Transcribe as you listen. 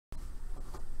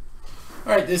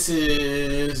Alright, this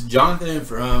is Jonathan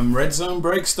from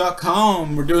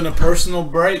RedZoneBreaks.com. We're doing a personal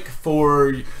break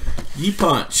for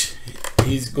YPunch.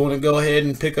 He's going to go ahead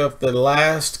and pick up the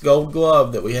last gold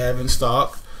glove that we have in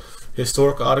stock.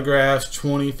 Historic Autographs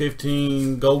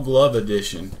 2015 Gold Glove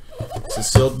Edition. It's a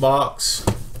sealed box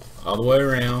all the way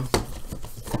around.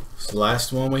 It's the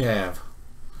last one we have.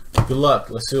 Good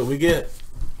luck. Let's see what we get.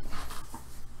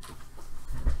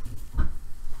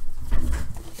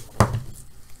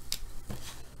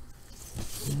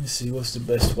 Let me see what's the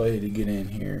best way to get in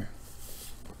here.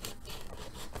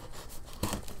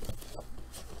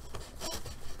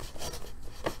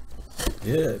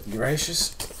 Good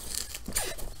gracious.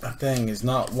 That thing is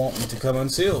not wanting to come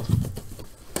unsealed.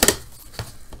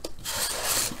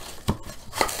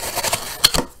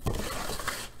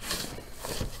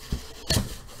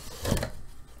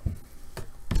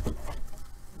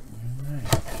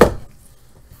 Alright.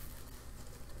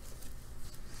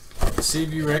 Let's see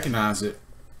if you recognize it.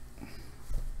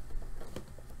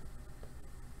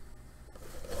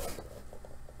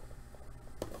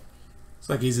 Looks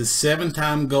like he's a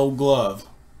 7-time gold glove.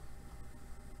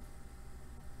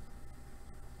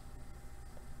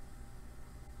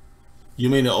 You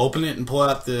mean to open it and pull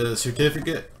out the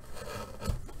certificate?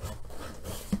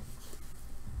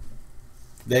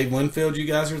 Dave Winfield, you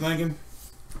guys are thinking?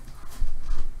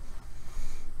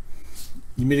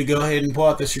 You mean to go ahead and pull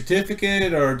out the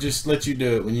certificate, or just let you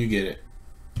do it when you get it?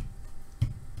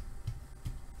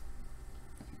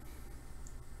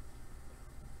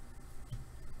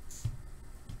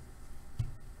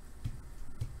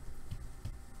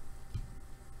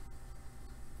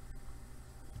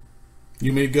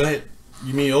 You mean to go ahead?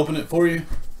 You mean open it for you?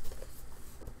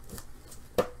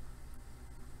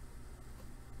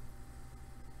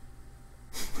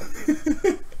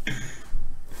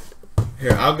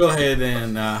 Here, I'll go ahead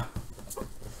and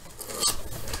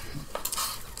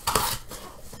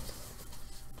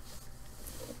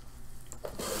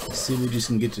see if we just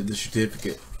can get to the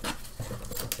certificate.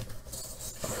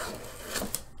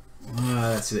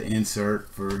 That's an insert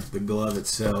for the glove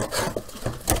itself.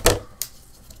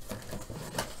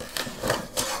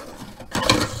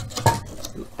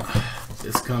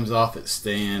 This comes off its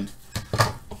stand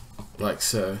like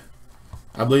so.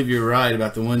 I believe you're right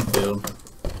about the Winfield.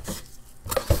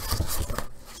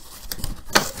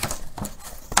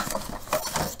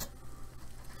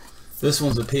 This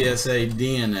one's a PSA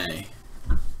DNA.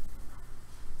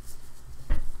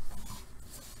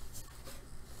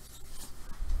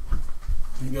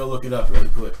 Let me go look it up really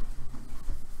quick.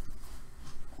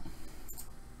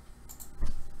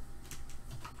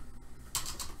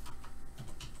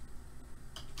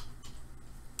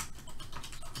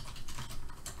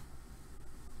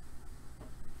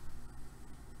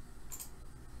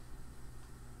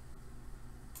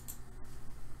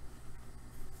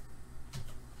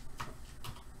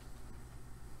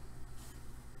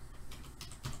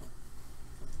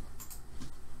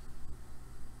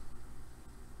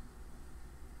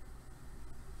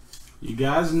 You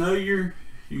guys know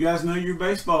your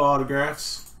baseball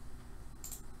autographs.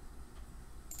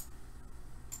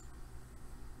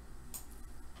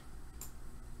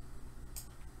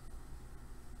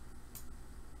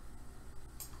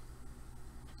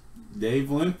 Dave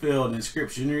Winfield,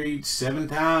 inscription reads 7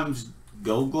 times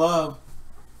gold glove.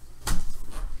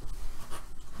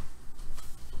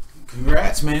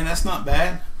 Congrats, man. That's not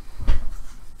bad.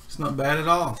 It's not bad at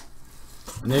all.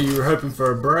 I know you were hoping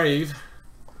for a Brave.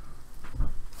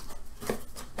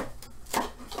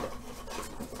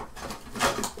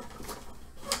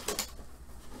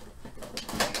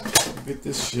 Get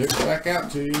this shipped back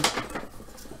out to you.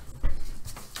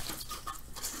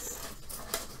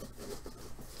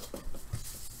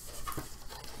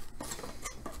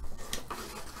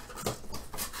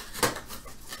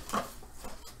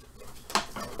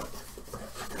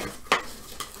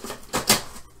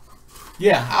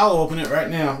 Yeah, I'll open it right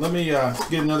now. Let me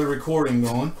get another recording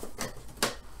going.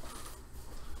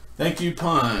 Thank you,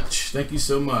 Punch. Thank you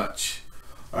so much.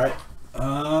 All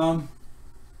right.